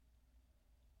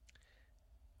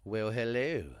Well,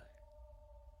 hello,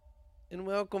 and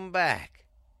welcome back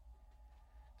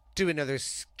to another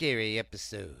scary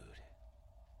episode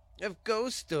of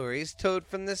Ghost Stories Told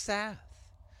from the South.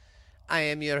 I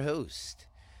am your host,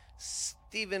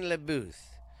 Stephen LeBooth,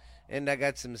 and I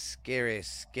got some scary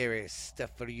stuff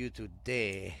for you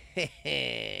today.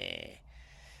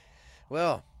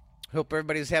 Well, hope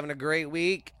everybody's having a great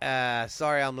week.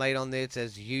 Sorry I'm late on this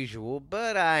as usual,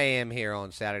 but I am here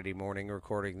on Saturday morning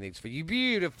recording these for you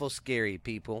beautiful, scary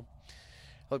people.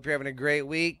 Hope you're having a great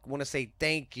week. Want to say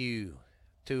thank you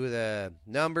to the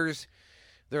numbers.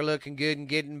 They're looking good and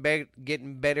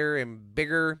getting better and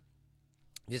bigger.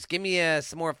 Just give me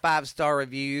some more 5-star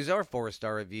reviews or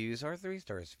 4-star reviews or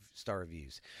 3-star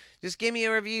reviews. Just give me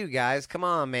a review, guys. Come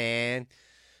on, man.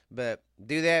 But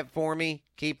do that for me.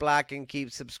 Keep liking, keep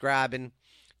subscribing.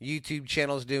 YouTube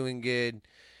channel's doing good.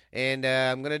 And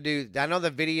I'm going to do, I know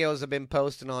the videos I've been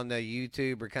posting on the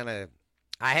YouTube are kind of,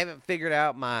 I haven't figured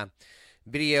out my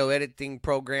video editing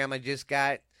program. I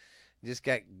got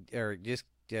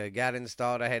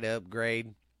installed. I had to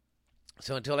upgrade.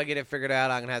 So until I get it figured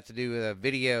out, I'm going to have to do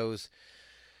videos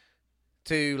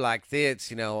too, like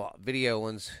this, video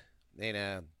ones,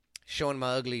 and showing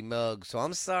my ugly mug. So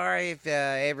I'm sorry if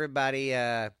everybody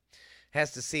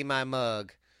has to see my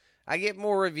mug. I get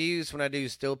more reviews when I do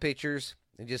still pictures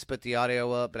and just put the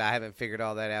audio up, but I haven't figured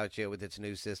all that out yet with its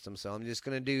new system. So I'm just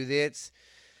going to do this,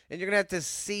 and you're going to have to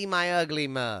see my ugly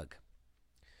mug.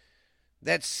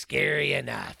 That's scary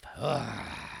enough.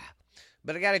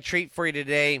 But I got a treat for you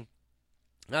today.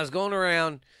 I was going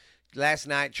around last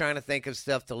night trying to think of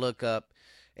stuff to look up,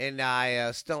 and I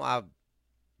was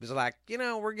like,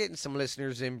 we're getting some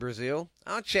listeners in Brazil.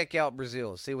 I'll check out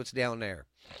Brazil, see what's down there.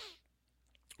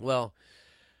 Well,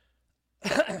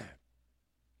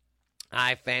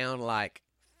 I found like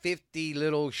 50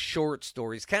 little short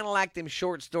stories, kind of like them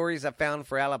short stories I found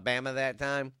for Alabama that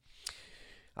time.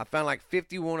 I found like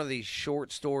 51 of these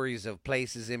short stories of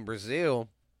places in Brazil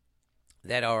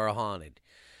that are haunted.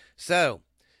 So,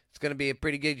 it's going to be a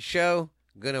pretty good show.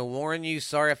 I'm going to warn you,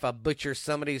 sorry if I butcher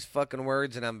some of these fucking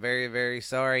words, and I'm very, very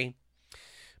sorry.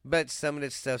 But some of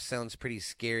this stuff sounds pretty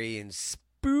scary and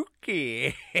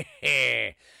spooky.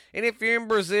 And if you're in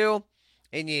Brazil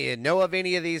and you know of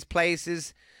any of these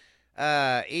places,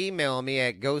 email me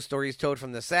at Ghost Stories Told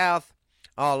from the South,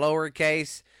 all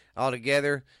lowercase, all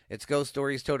together. It's Ghost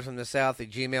Stories Told from the South at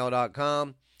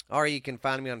gmail.com. Or you can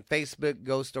find me on Facebook,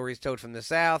 Ghost Stories Told from the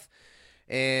South,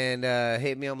 and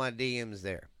hit me on my DMs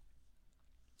there.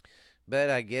 But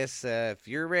I guess if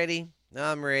you're ready,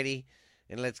 I'm ready.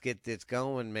 And let's get this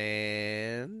going,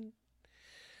 man.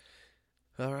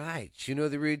 All right, you know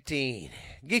the routine.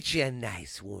 Get you a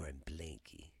nice warm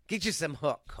blankie. Get you some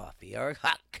hot coffee or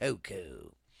hot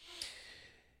cocoa.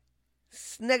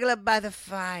 Snuggle up by the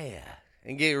fire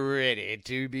and get ready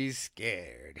to be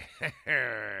scared.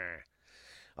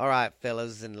 All right,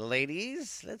 fellas and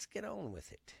ladies, let's get on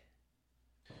with it.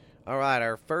 All right,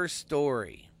 our first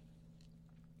story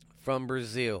from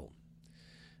Brazil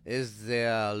is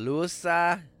the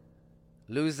Lusa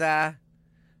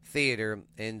Theater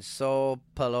in Sao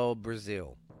Paulo,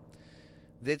 Brazil.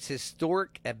 This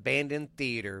historic abandoned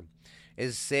theater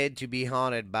is said to be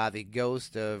haunted by the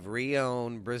ghost of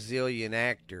renowned Brazilian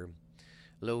actor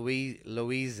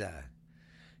Luisa.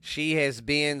 She has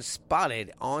been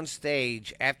spotted on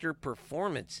stage after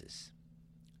performances,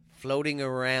 floating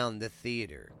around the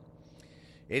theater.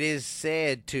 She is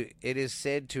said to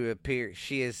appear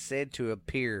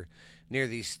near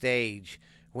the stage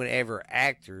whenever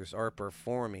actors are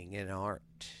performing in art.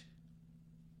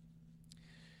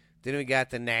 Then we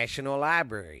got the National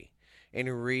Library in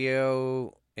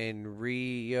Rio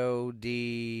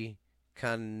de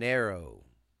Janeiro.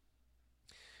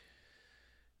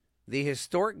 The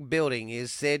historic building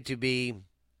is said to be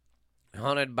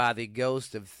haunted by the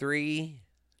ghost of 3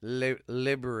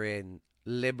 librarians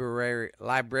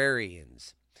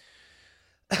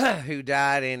who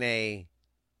died in a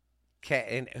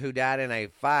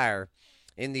fire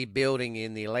in the building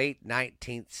in the late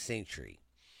 19th century.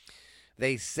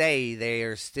 They say they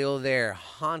are still there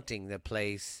haunting the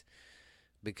place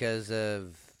because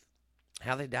of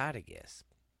how they died, I guess.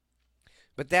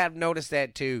 But I've noticed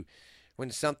that too. When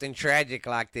something tragic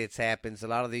like this happens, a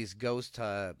lot of these ghosts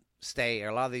stay, or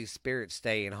a lot of these spirits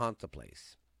stay and haunt the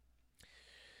place.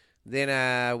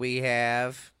 Then we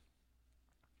have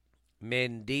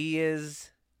Mendes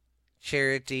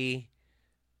Charity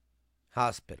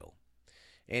Hospital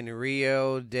in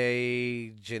Rio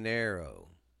de Janeiro.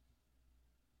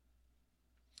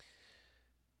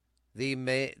 The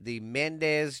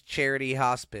Mendes Charity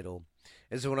Hospital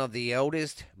is one of the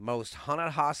oldest, most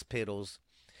haunted hospitals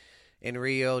in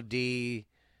Rio de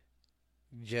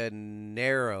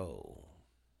Janeiro.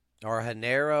 Or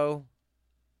Janeiro.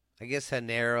 I guess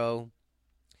Janeiro.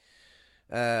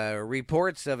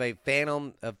 Reports of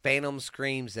phantom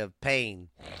screams of pain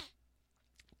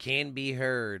can be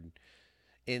heard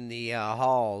in the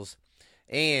halls,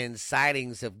 and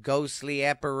sightings of ghostly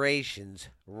apparitions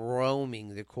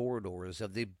roaming the corridors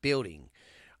of the building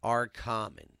are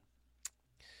common.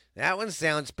 That one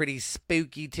sounds pretty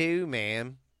spooky too,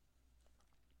 man.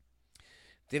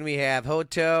 Then we have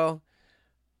Hotel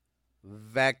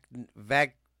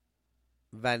Vanilla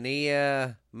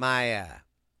Maya.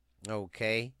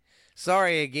 Okay.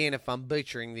 Sorry again if I'm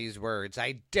butchering these words.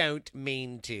 I don't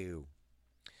mean to.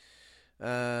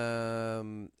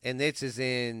 And this is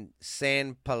in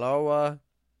San Paulo.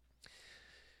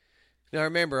 Now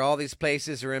remember, all these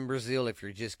places are in Brazil if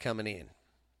you're just coming in.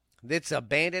 This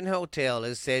abandoned hotel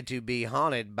is said to be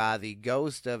haunted by the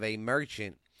ghost of a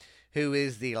merchant who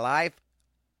in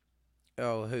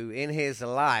his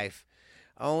life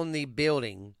owned the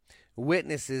building.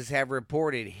 Witnesses have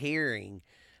reported hearing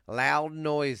loud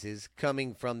noises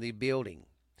coming from the building,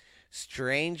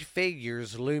 strange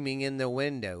figures looming in the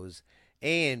windows,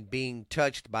 and being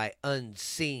touched by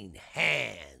unseen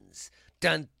hands.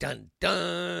 Dun, dun,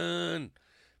 dun.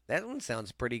 That one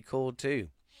sounds pretty cool, too.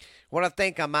 What I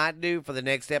think I might do for the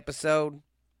next episode,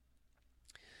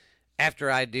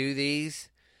 after I do these,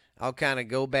 I'll kind of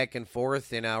go back and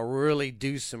forth, and I'll really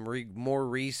do some more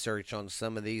research on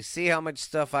some of these, see how much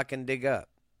stuff I can dig up.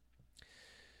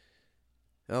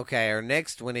 Okay, our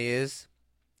next one is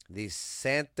the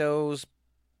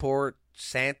Port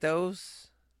Santos.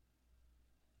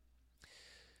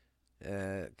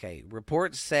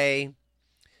 Reports say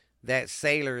that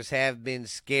sailors have been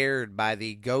scared by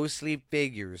the ghostly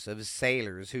figures of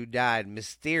sailors who died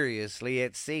mysteriously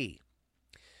at sea.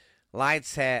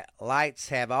 Lights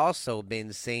have also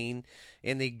been seen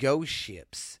in the ghost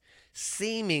ships,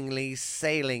 seemingly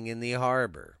sailing in the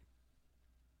harbor.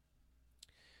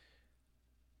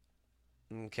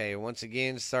 Okay, once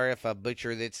again, sorry if I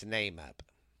butchered its name up.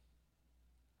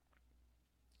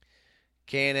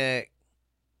 The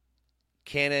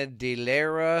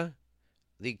Canadelara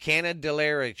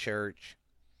Church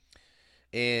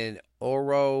in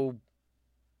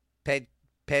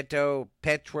Petro,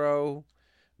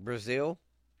 Brazil.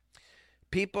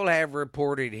 People have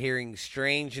reported hearing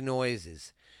strange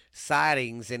noises,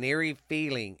 sightings, and eerie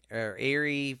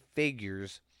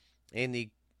figures in the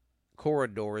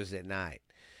corridors at night,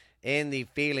 and the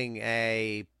feeling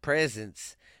a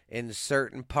presence in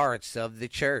certain parts of the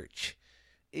church.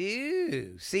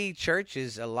 Ew. See,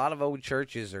 churches, a lot of old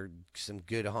churches are some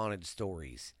good haunted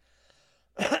stories.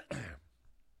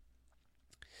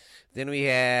 Then we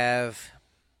have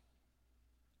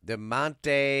the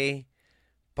Monte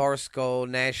Parsco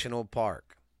National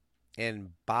Park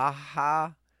in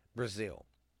Bahia, Brazil.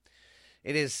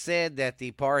 It is said that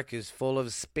the park is full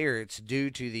of spirits due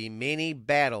to the many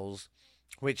battles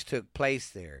which took place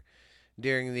there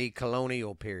during the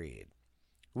colonial period.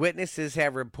 Witnesses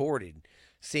have reported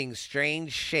seeing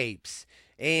strange shapes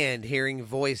and hearing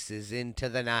voices into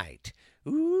the night.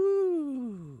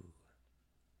 Ooh.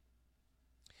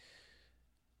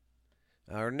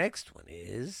 Our next one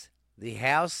is the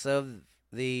House of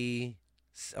the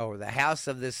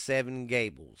Seven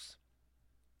Gables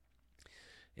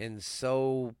in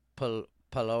São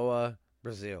Paulo,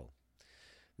 Brazil.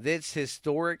 This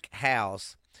historic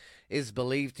house is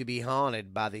believed to be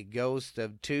haunted by the ghost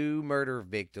of two murder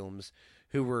victims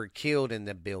who were killed in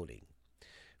the building.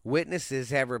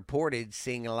 Witnesses have reported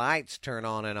seeing lights turn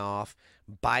on and off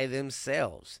by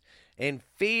themselves and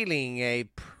feeling a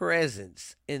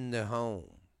presence in the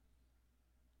home.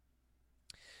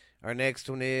 Our next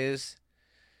one is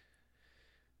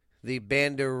the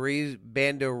Bandeiros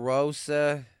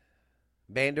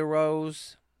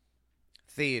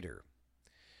Theater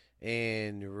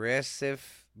in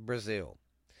Recife, Brazil.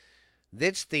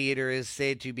 This theater is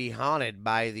said to be haunted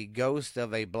by the ghost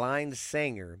of a blind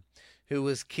singer who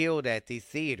was killed at the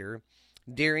theater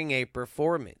during a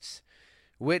performance.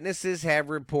 Witnesses have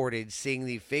reported seeing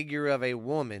the figure of a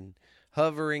woman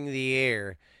hovering the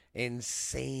air and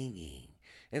singing.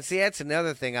 And see, that's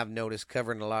another thing I've noticed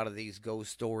covering a lot of these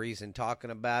ghost stories and talking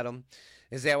about them,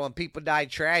 is that when people die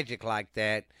tragic like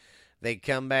that, they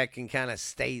come back and kind of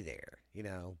stay there, you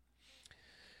know.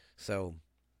 So,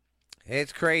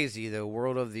 it's crazy, the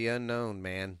world of the unknown,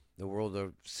 man. The world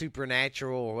of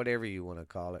supernatural, or whatever you want to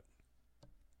call it.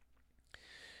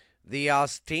 The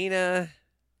Ostina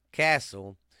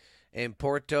Castle in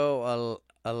Porto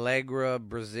Alegre,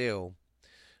 Brazil.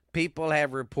 People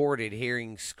have reported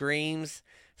hearing screams,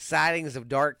 sightings of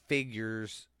dark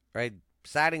figures right?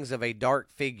 Sightings of a dark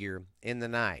figure in the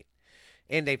night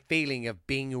and a feeling of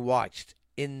being watched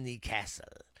in the castle.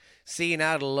 See, and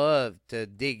I'd love to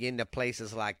dig into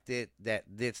places like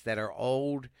that are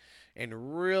old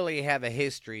and really have a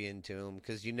history into them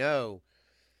because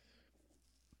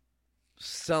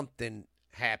something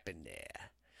happened there.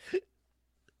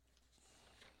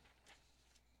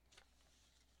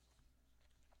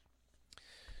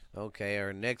 Okay,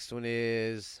 our next one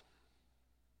is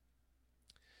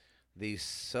the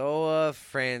Soa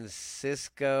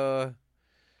Francisco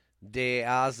de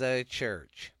Aza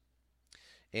Church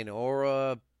in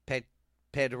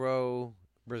Pedro,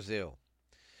 Brazil.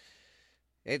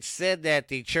 It's said that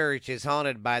the church is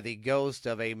haunted by the ghost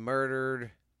of a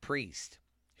murdered priest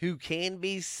who can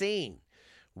be seen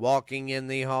walking in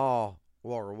the hall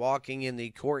or walking in the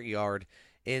courtyard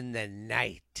in the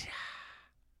night.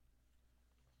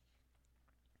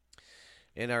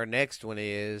 And our next one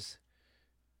is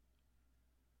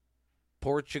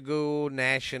Portugal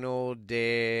National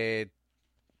de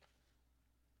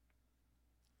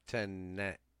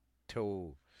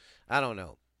Tanato. I don't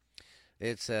know.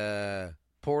 It's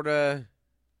Porta.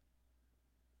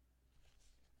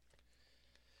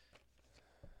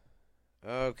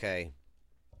 Okay.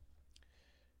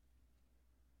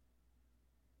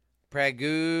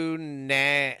 Pragu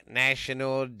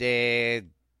National de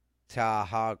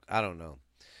Taha. I don't know.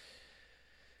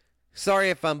 Sorry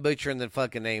if I'm butchering the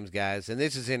fucking names, guys. And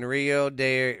this is in Rio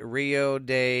de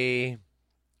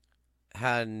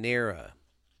Janeiro.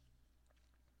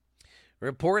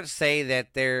 Reports say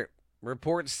that the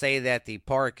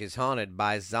park is haunted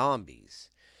by zombies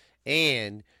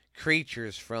and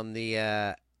creatures from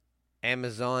the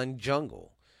Amazon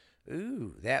jungle.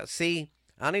 Ooh,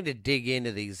 I need to dig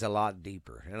into these a lot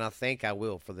deeper, and I think I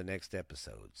will for the next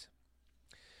episodes.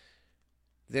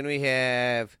 Then we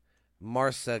have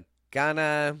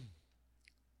Maracana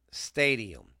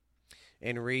Stadium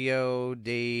in Rio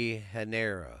de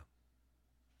Janeiro.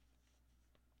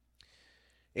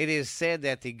 It is said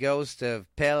that the ghost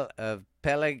of Pelican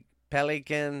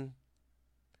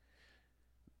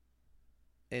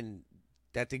and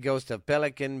that the ghost of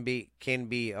Pelican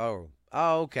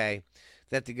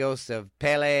that the ghost of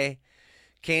Pele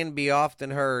can be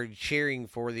often heard cheering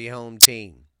for the home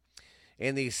team.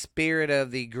 And the spirit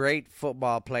of the great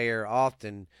football player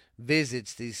often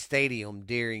visits the stadium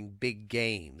during big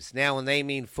games. Now, when they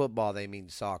mean football, they mean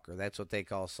soccer. That's what they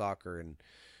call soccer in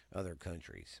other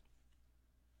countries.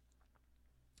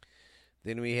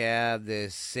 Then we have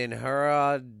the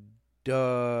Senhora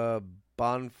de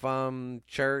Bonfim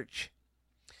Church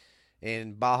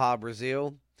in Baja,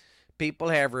 Brazil. People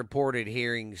have reported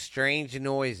hearing strange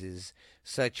noises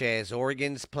such as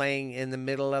organs playing in the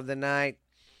middle of the night,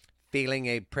 feeling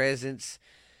a presence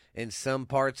in some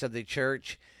parts of the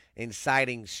church, and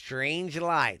sighting strange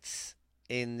lights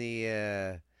in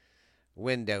the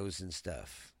windows and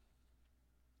stuff.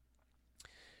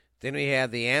 Then we have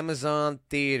the Amazon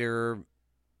Theater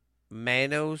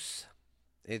Manos.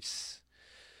 It's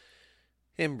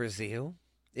in Brazil.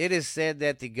 It is said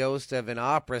that the ghost of an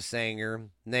opera singer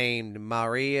named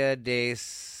Maria de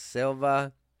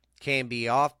Silva can be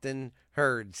often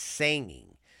heard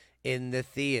singing in the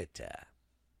theater.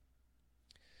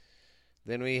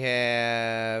 Then we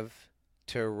have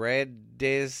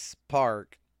Teredes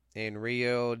Park in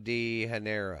Rio de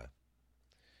Janeiro.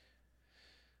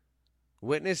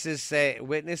 Witnesses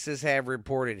have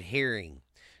reported hearing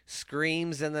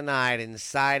screams in the night and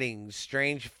sighting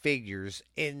strange figures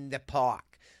in the park.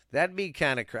 That'd be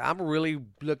kind of I'm really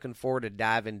looking forward to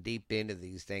diving deep into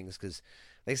these things because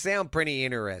they sound pretty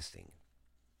interesting.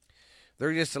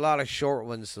 They're just a lot of short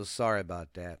ones, so sorry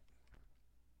about that.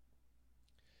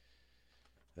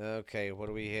 Okay, what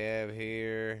do we have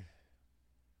here?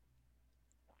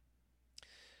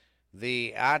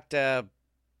 The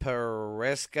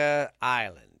Ataparesca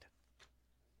Island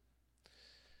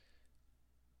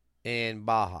in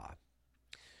Baja.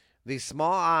 The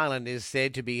small island is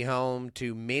said to be home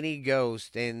to many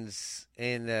ghosts and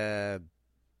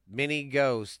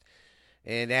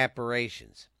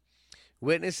apparitions.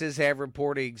 Witnesses have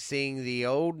reported seeing an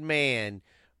old man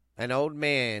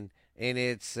in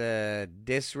its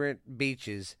distant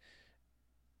beaches,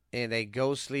 and a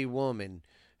ghostly woman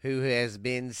who has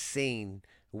been seen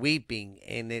weeping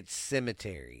in its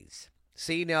cemeteries.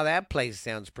 See, now that place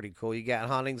sounds pretty cool. You got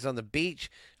hauntings on the beach,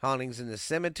 hauntings in the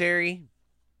cemetery.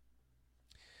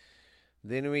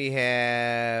 Then we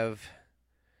have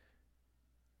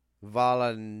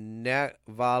Valengo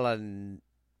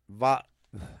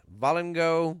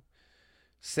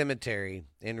Cemetery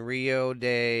in Rio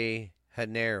de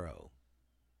Janeiro.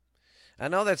 I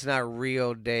know that's not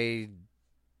Rio de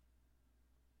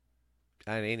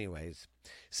Anyways,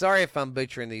 sorry if I'm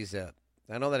butchering these up.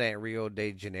 I know that ain't Rio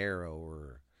de Janeiro,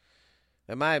 or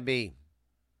it might be.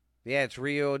 Yeah, it's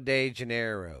Rio de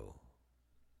Janeiro.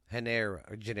 Janeiro.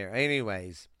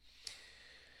 Anyways,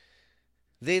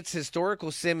 this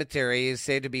historical cemetery is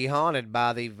said to be haunted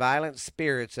by the violent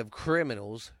spirits of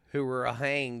criminals who were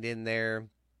hanged in there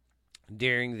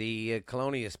during the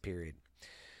colonial period.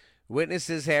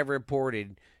 Witnesses have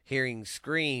reported hearing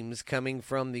screams coming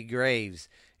from the graves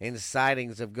and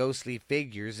sightings of ghostly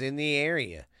figures in the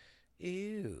area.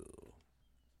 Ew.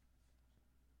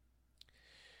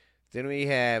 Then we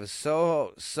have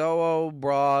the Soho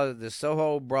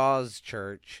Bras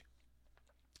Church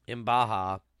in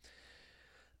Baja.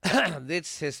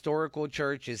 This historical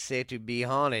church is said to be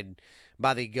haunted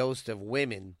by the ghost of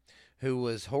women who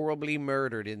was horribly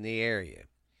murdered in the area.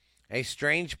 A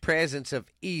strange presence of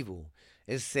evil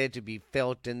is said to be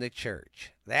felt in the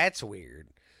church. That's weird.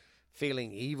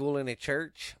 Feeling evil in a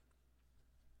church?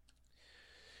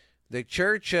 The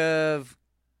Church of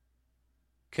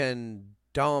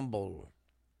Candomblé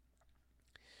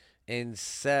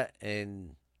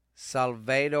in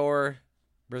Salvador,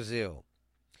 Brazil.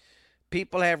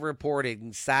 People have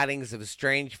reported sightings of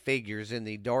strange figures in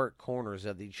the dark corners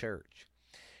of the church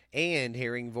and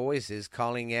hearing voices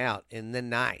calling out in the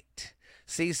night.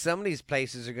 See, some of these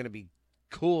places are going to be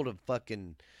cool to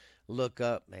fucking look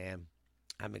up, man.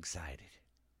 I'm excited.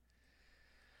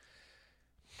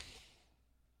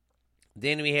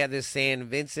 Then we have this San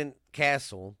Vincent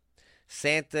Castle,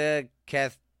 Santa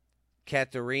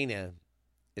Catarina.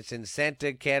 It's in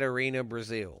Santa Catarina,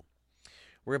 Brazil.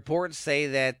 Reports say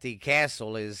that the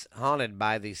castle is haunted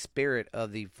by the spirit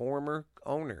of the former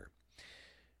owner,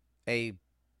 a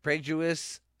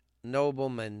prejudiced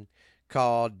nobleman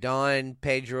called Don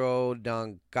Pedro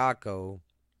Dongaco.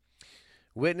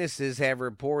 Witnesses have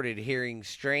reported hearing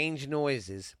strange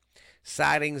noises,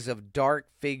 sightings of dark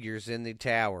figures in the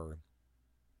tower,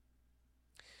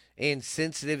 and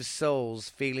sensitive souls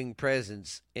feeling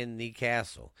presence in the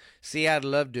castle. See, I'd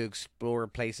love to explore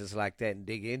places like that and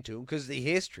dig into them because of the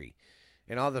history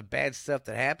and all the bad stuff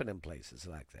that happened in places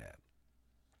like that.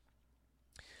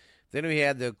 Then we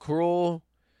had the Cruel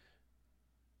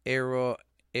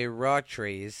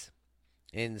Eratres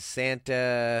in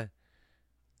Santa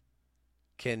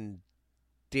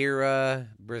Candira,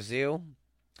 Brazil.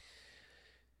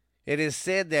 It is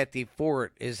said that the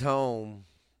fort is home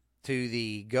to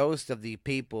the ghosts of the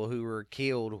people who were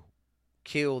killed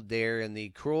there in the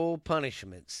cruel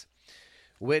punishments.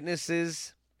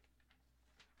 Witnesses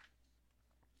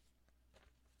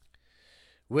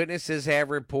have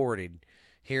reported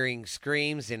hearing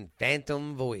screams and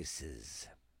phantom voices.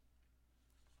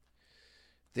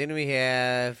 Then we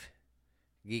have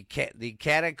the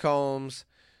catacombs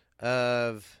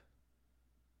of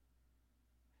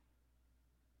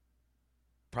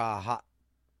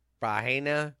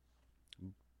Pranhena.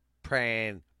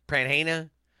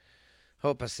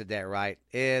 Hope I said that right.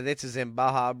 This is in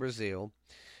Baja, Brazil.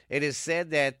 It is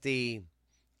said that the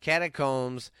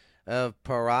catacombs of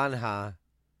Piranha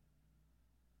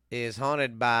is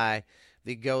haunted by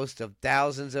the ghost of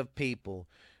thousands of people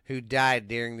who died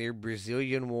during the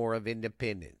Brazilian War of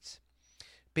Independence.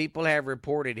 People have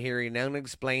reported hearing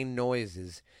unexplained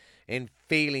noises and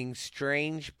feeling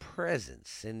strange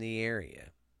presence in the area.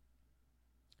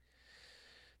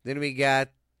 Then we got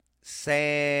the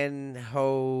San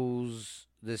Jose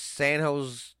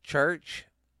Church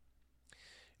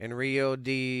in Rio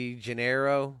de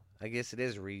Janeiro. I guess it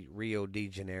is Rio de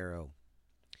Janeiro.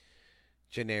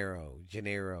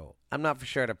 Janeiro. I'm not for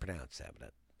sure how to pronounce that,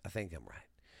 but I think I'm right.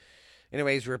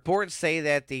 Anyways, reports say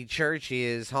that the church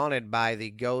is haunted by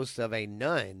the ghost of a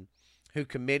nun who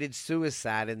committed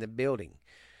suicide in the building.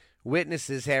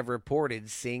 Witnesses have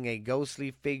reported seeing a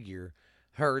ghostly figure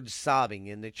heard sobbing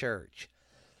in the church.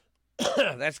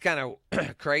 That's kind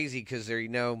of crazy because they're,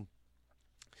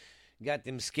 got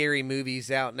them scary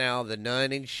movies out now, The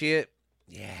Nun and shit.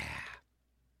 Yeah.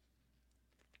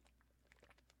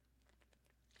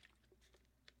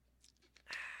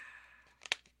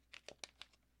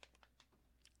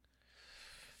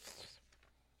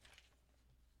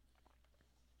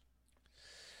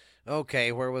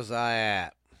 Okay, where was I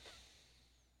at?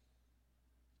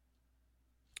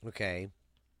 Okay.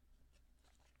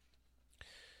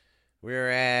 We're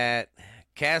at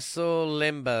Castle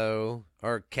Limba,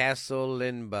 the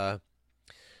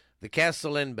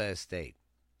Castle Limba estate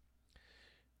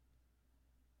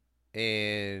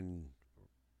in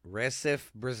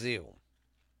Recife, Brazil.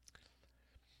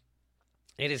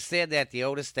 It is said that the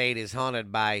old estate is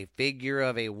haunted by a figure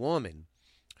of a woman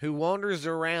who wanders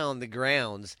around the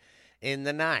grounds in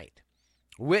the night.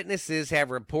 Witnesses have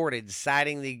reported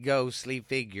sighting the ghostly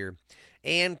figure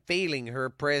and feeling her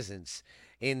presence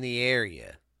in the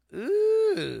area.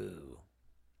 Ooh.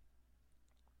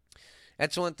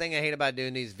 That's one thing I hate about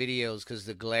doing these videos, because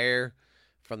the glare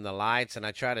from the lights, and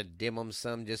I try to dim them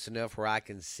some just enough where I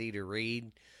can see to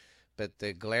read. But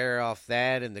the glare off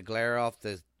that and the glare off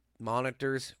the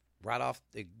monitors, right off,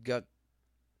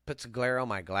 puts a glare on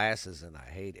my glasses, and I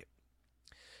hate it.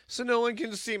 So no one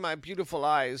can see my beautiful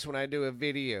eyes when I do a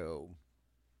video.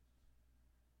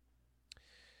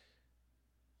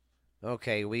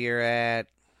 Okay, we are at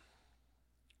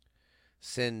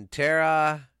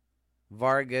Santera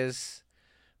Vargas,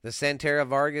 the Santera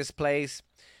Vargas place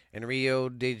in Rio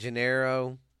de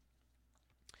Janeiro.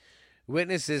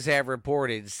 Witnesses have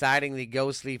reported sighting the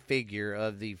ghostly figure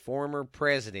of the former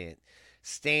president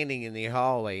standing in the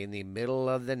hallway in the middle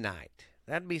of the night.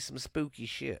 That'd be some spooky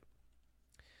shit.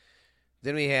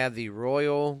 Then we have the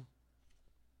Royal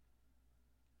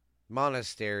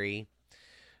Monastery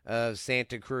of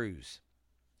Santa Cruz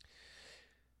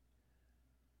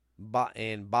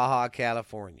in Baja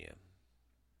California.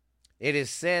 It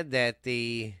is said that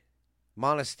the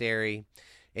monastery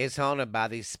is haunted by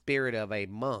the spirit of a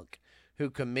monk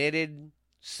who committed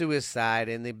suicide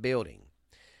in the building.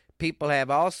 People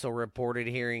have also reported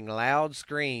hearing loud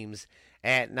screams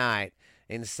at night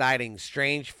and sighting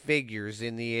strange figures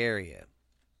in the area.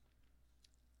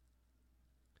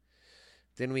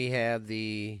 Then we have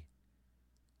the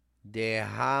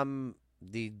Dejamandan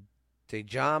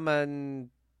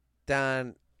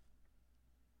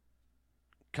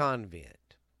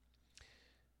Convent,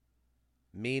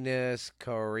 Minas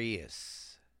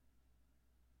Gerais,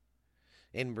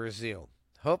 in Brazil.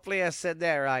 Hopefully I said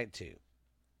that right too.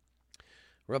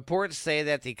 Reports say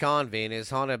that the convent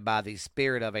is haunted by the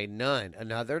spirit of a nun.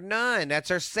 Another nun. That's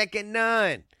our second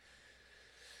nun.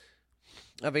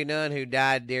 Of a nun who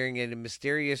died during a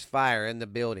mysterious fire in the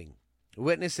building.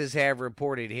 Witnesses have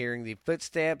reported hearing the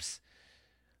footsteps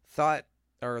through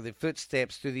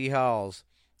the halls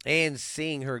and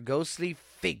seeing her ghostly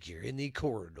figure in the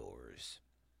corridors.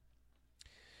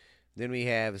 Then we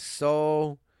have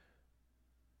Sol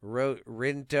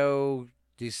Rento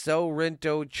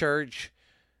Church,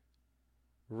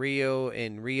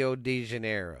 Rio de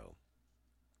Janeiro.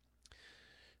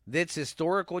 This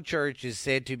historical church is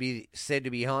said to be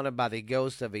haunted by the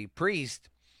ghost of a priest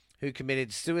who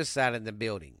committed suicide in the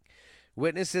building.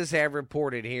 Witnesses have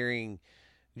reported hearing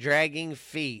dragging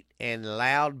feet and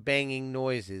loud banging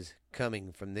noises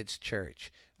coming from this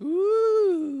church.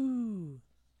 Ooh.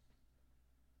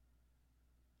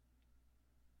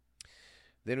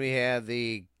 Then we have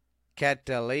the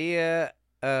Catalia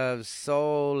of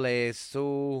Sol Luis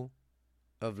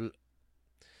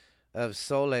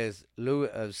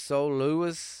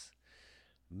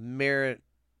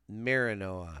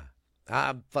Marinoa.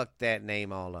 I fucked that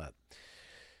name all up.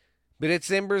 But it's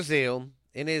in Brazil,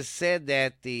 and it is said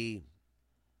that the...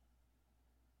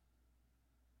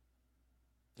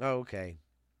 Oh, okay.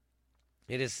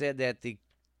 It is said that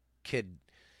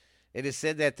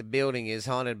the building is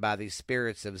haunted by the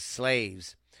spirits of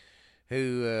slaves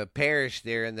who perished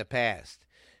there in the past.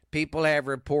 People have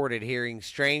reported hearing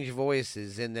strange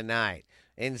voices in the night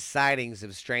and sightings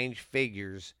of strange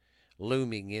figures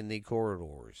looming in the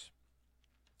corridors.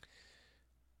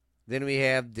 Then we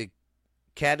have the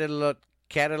Catalones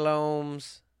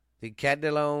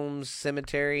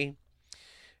Cemetery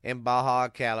in Baja,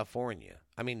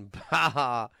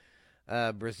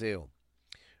 Brazil.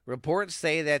 Reports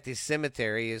say that the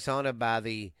cemetery is haunted by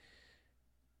the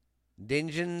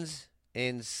dingens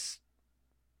and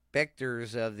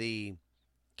specters of the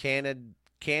Canadable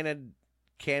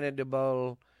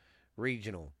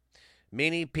regional.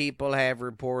 Many people have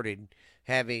reported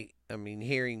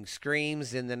hearing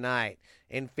screams in the night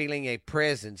and feeling a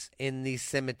presence in the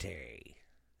cemetery.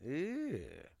 Ew.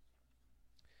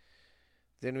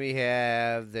 Then we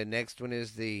have the next one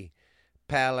is the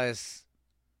Palace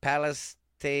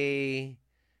de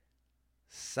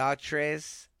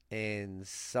Satres in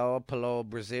Sao Paulo,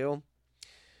 Brazil.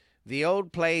 The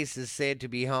old place is said to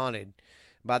be haunted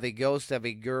by the ghost of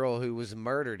a girl who was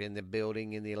murdered in the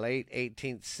building in the late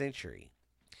 18th century.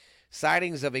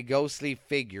 Sightings of a ghostly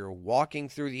figure walking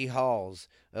through the halls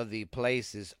of the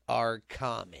places are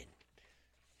common.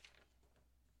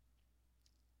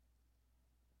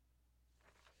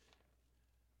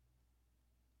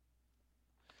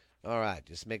 All right,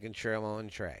 just making sure I'm on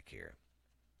track here.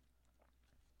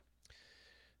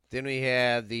 Then we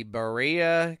have the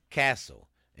Bahia Castle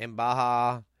in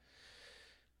Baja,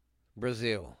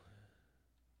 Brazil.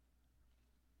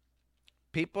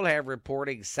 People have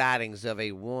reported sightings of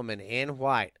a woman in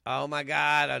white. Oh my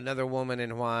God, another woman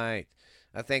in white.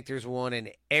 I think there's one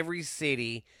in every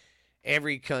city,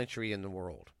 every country in the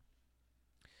world.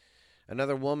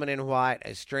 Another woman in white,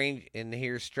 a strange, and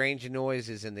hears strange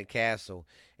noises in the castle,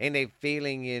 and a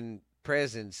feeling in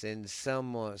presence in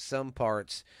some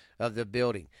parts of the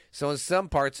building. So in some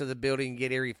parts of the building, you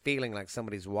get eerie feeling like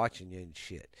somebody's watching you and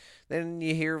shit. Then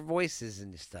you hear voices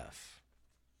and stuff.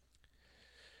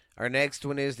 Our next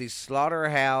one is the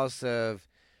slaughterhouse of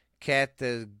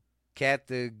Catagazuba.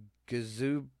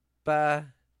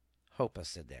 Hope I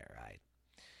said that right.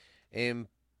 In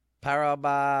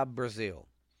Paraba, Brazil.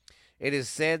 It is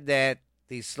said that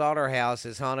the slaughterhouse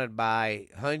is haunted by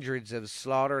hundreds of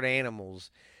slaughtered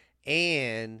animals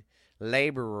and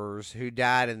laborers who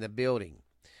died in the building.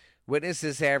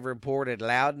 Witnesses have reported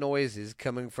loud noises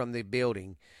coming from the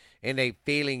building and a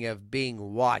feeling of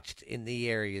being watched in the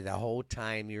area the whole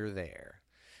time you're there.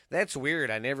 That's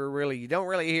weird. You don't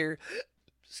really hear,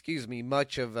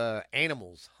 much of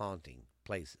animals haunting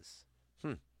places.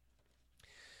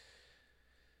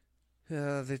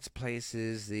 This place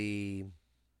is the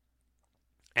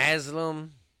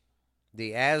Aslam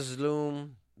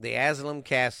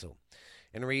Castle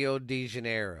in Rio de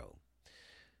Janeiro,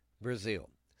 Brazil.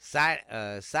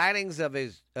 Sightings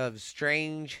of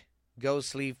strange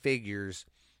ghostly figures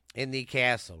in the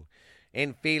castle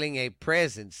and feeling a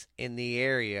presence in the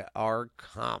area are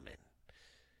common.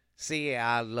 See,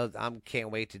 I can't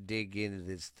wait to dig into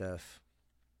this stuff.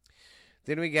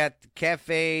 Then we got the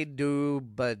Cafe do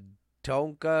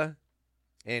Tonka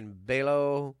and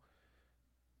Belo.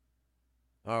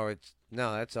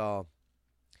 That's all.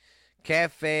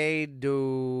 Cafe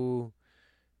do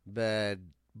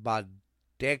Badeco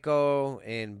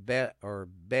and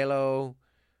Belo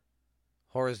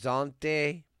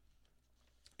Horizonte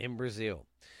in Brazil.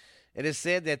 It is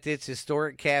said that this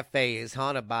historic cafe is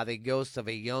haunted by the ghost of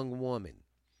a young woman.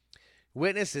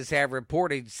 Witnesses have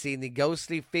reported seeing the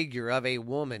ghostly figure of a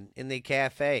woman in the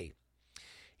cafe,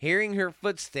 hearing her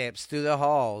footsteps through the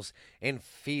halls, and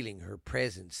feeling her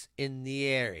presence in the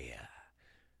area.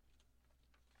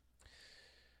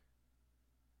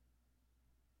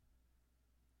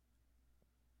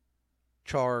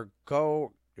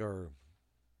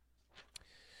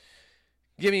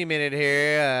 Give me a minute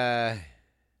here.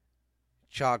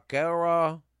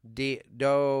 Chacara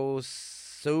do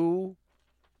Sul.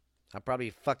 I probably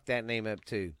fucked that name up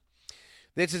too.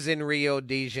 This is in Rio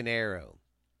de Janeiro,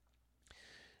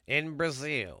 in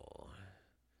Brazil.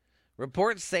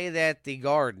 Reports say that the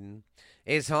garden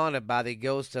is haunted by the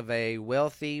ghost of a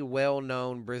wealthy,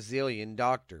 well-known Brazilian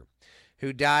doctor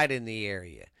who died in the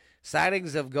area.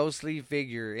 Sightings of ghostly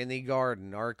figure in the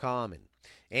garden are common,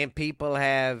 and people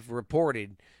have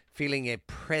reported feeling a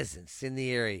presence in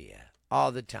the area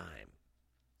all the time.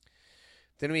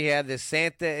 Then we have the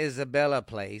Santa Isabella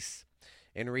place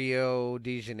in Rio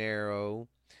de Janeiro.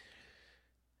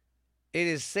 It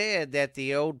is said that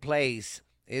the old place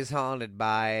is haunted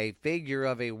by a figure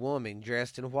of a woman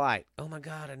dressed in white. Oh my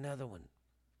God, another one.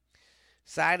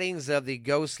 Sightings of the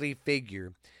ghostly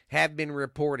figure have been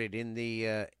reported in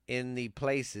the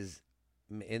place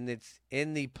many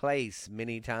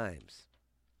times.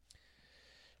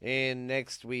 And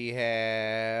next we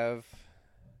have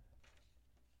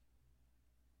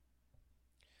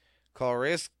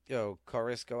Corisco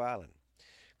Island.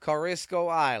 Corisco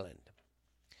Island.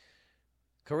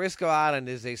 Corisco Island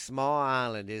is a small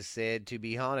island is said to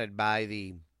be haunted by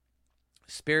the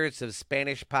spirits of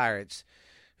Spanish pirates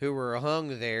who were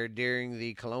hung there during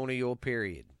the colonial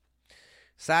period.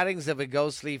 Sightings of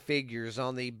ghostly figures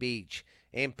on the beach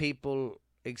and people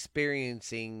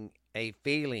experiencing a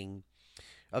feeling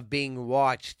of being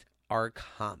watched are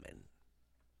common.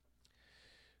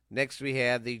 Next we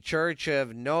have the Church of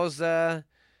Noza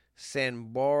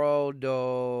Sanboro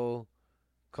do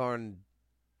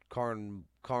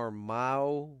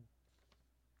Carmao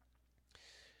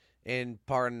in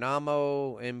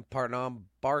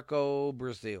Pernambuco,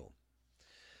 Brazil.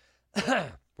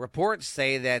 Reports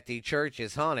say that the church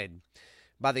is haunted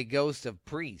by the ghost of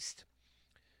priests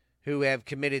who have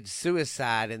committed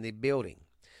suicide in the building.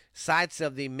 Sights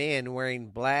of the men wearing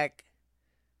black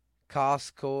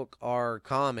cassock are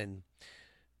common.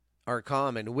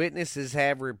 Witnesses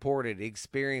have reported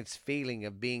experience feeling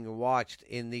of being watched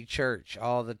in the church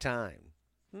all the time.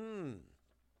 Then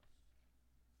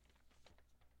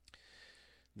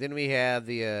we have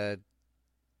the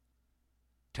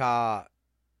Tahoe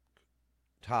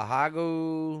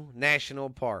National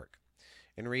Park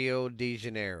in Rio de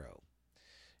Janeiro.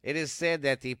 It is said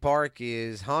that the park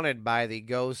is haunted by the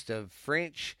ghost of a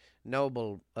French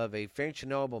nobleman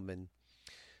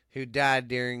who died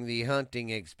during the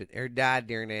died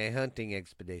during a hunting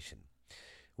expedition.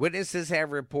 Witnesses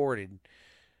have reported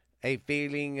a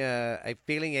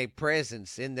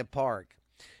presence in the park,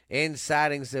 and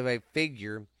sightings of a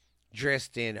figure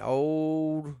dressed in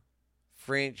old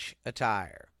French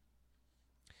attire.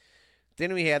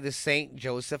 Then we have the St.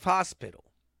 Joseph Hospital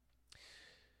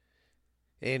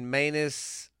in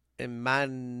Manaus,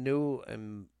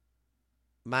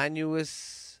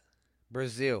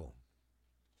 Brazil.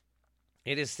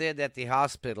 It is said that the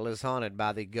hospital is haunted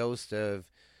by the ghost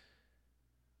of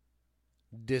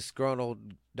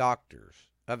disgruntled doctors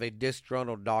of a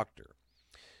disgruntled doctor.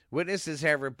 Witnesses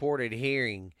have reported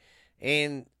hearing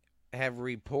and have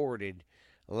reported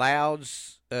loud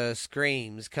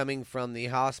screams coming from the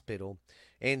hospital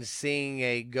and seeing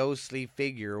a ghostly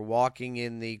figure walking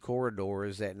in the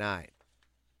corridors at night.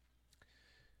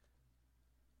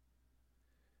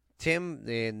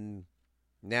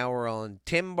 Now we're on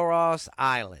Timbaros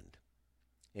Island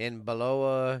in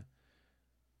Belo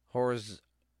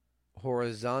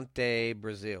Horizonte,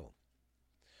 Brazil.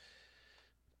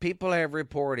 People have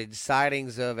reported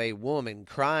sightings of a woman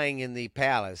crying in the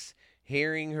palace,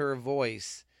 hearing her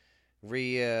voice in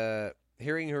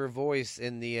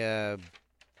the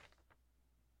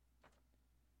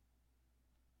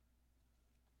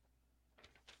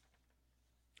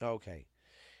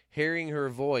hearing her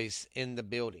voice in the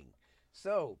building.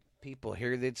 So people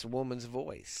hear this woman's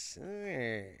voice.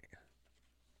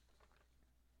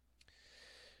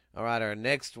 All right, our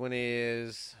next one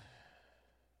is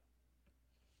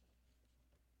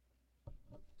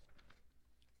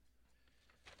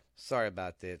sorry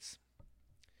about this.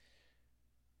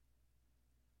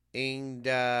 In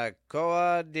the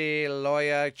Coa de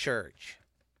Loya Church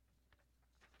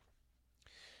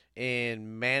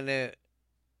in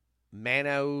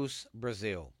Manaus,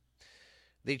 Brazil.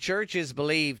 The church is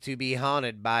believed to be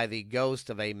haunted by the ghost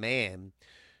of a man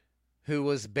who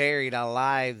was buried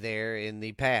alive there in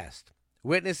the past.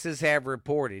 Witnesses have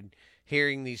reported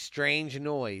hearing the strange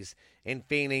noise and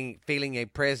feeling a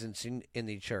presence in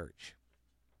the church.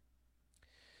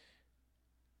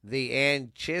 The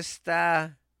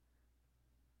Anchista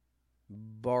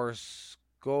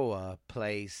Barscoa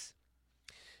place.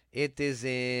 It is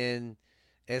in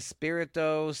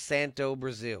Espírito Santo,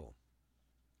 Brazil.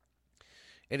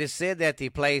 It is said that the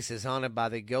place is haunted by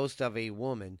the ghost of a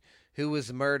woman who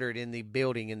was murdered in the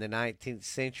building in the 19th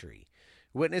century.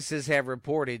 Witnesses have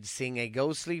reported seeing a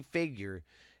ghostly figure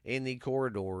in the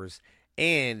corridors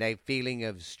and a feeling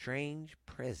of strange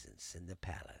presence in the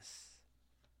palace.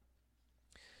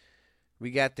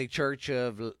 We got the Church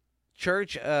of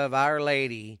Our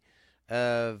Lady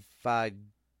of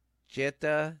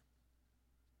Fageta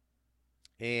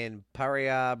in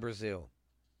Pará, Brazil.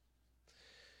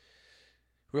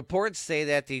 Reports say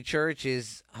that the church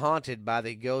is haunted by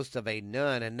the ghost of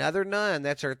another nun,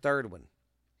 that's her third one,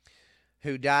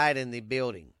 who died in the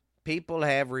building. People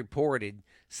have reported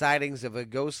sightings of a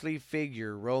ghostly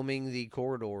figure roaming the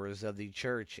corridors of the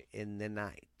church in the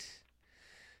night.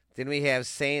 Then we have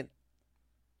San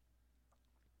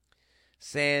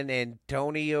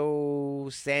Antonio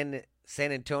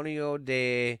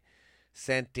de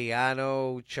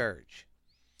Santiano Church,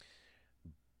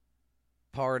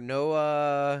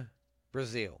 Parnoa,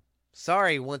 Brazil.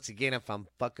 Sorry once again if I'm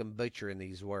fucking butchering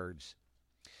these words.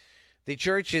 The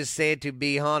church is said to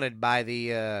be haunted by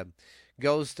the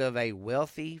ghost of a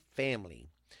wealthy family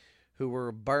who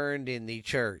were burned in the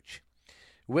church.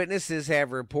 Witnesses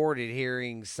have reported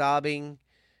hearing sobbing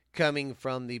coming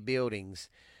from the buildings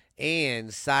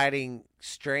and sighting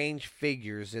strange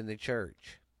figures in the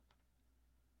church.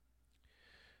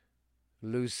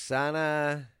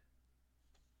 Lusana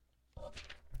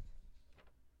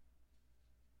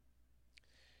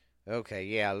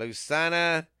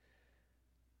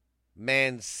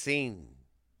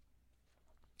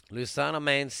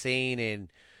Mancine in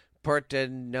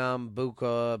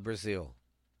Pernambuco, Brazil.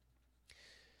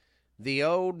 The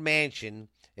old mansion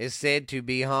is said to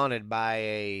be haunted by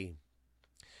a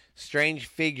strange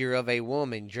figure of a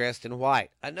woman dressed in white.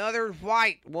 Another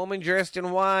white woman dressed in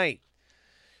white.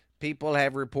 People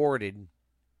have reported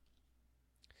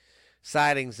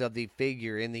sightings of the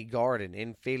figure in the garden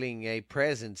and feeling a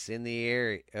presence in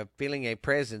the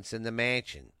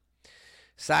mansion.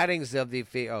 Sightings of the of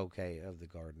the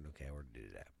garden. Okay, we're gonna do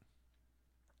that.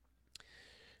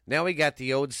 Now we got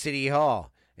the old city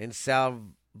hall in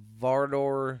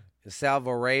Salvador,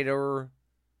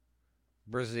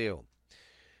 Brazil.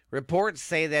 Reports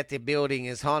say that the building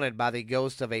is haunted by the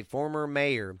ghost of a former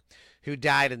mayor who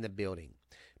died in the building.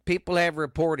 People have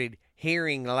reported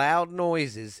hearing loud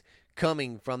noises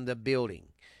coming from the building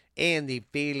and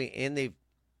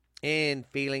and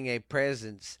feeling a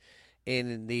presence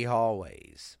in the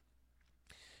hallways.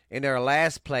 And our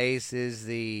last place is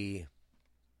the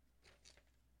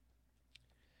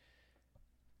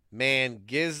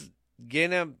Manginhas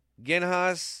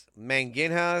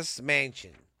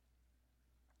Mansion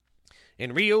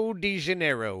in Rio de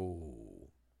Janeiro.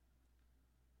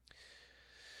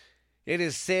 It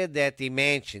is said that the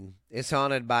mansion is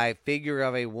haunted by a figure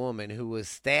of a woman who was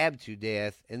stabbed to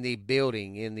death in the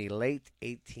building in the late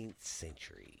 18th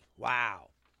century. Wow.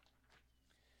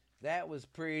 That was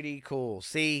pretty cool.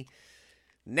 See,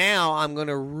 now I'm going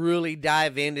to really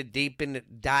dive deep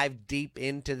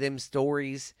into them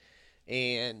stories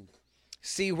and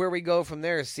see where we go from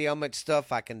there, see how much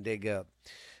stuff I can dig up.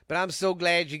 But I'm so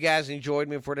glad you guys enjoyed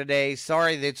me for today.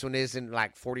 Sorry this one isn't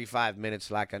like 45 minutes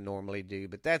like I normally do,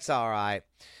 but that's all right.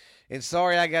 And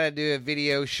sorry I got to do a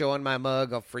video showing my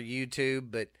mug for YouTube,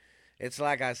 but it's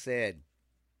like I said,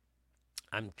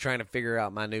 I'm trying to figure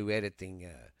out my new editing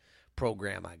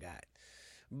program I got.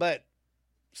 But,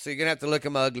 so you're going to have to look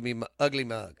at my ugly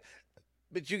mug.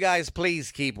 But you guys,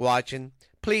 please keep watching.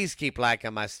 Please keep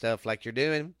liking my stuff like you're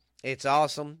doing. It's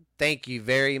awesome. Thank you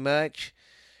very much.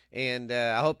 And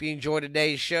I hope you enjoyed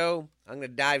today's show. I'm going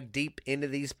to dive deep into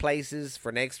these places for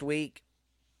next week.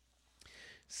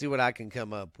 See what I can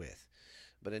come up with.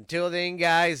 But until then,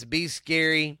 guys, be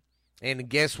scary. And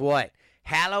guess what?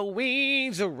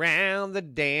 Halloween's around the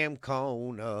damn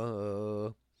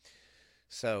corner.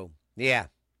 So, yeah.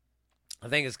 I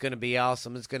think it's going to be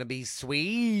awesome. It's going to be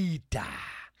sweet.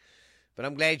 But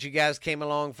I'm glad you guys came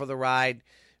along for the ride.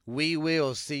 We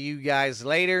will see you guys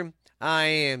later. I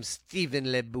am Stephen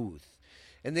LeBooth,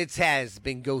 and this has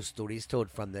been Ghost Stories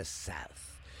Told from the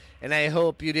South. And I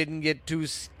hope you didn't get too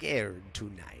scared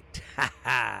tonight,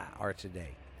 or today.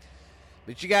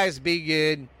 But you guys be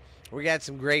good. We got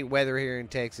some great weather here in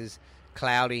Texas.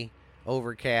 Cloudy,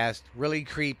 overcast, really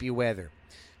creepy weather.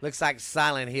 Looks like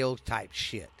Silent Hill type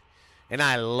shit, and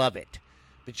I love it.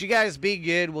 But you guys be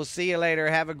good. We'll see you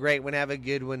later. Have a great one. Have a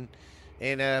good one.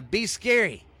 And be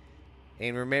scary.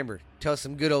 And remember, tell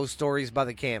some good old stories by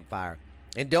the campfire.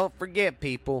 And don't forget,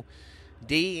 people,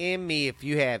 DM me if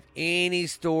you have any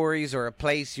stories or a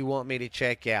place you want me to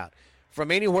check out from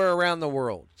anywhere around the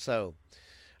world. So,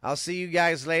 I'll see you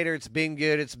guys later. It's been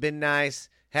good. It's been nice.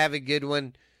 Have a good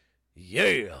one.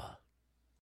 Yeah.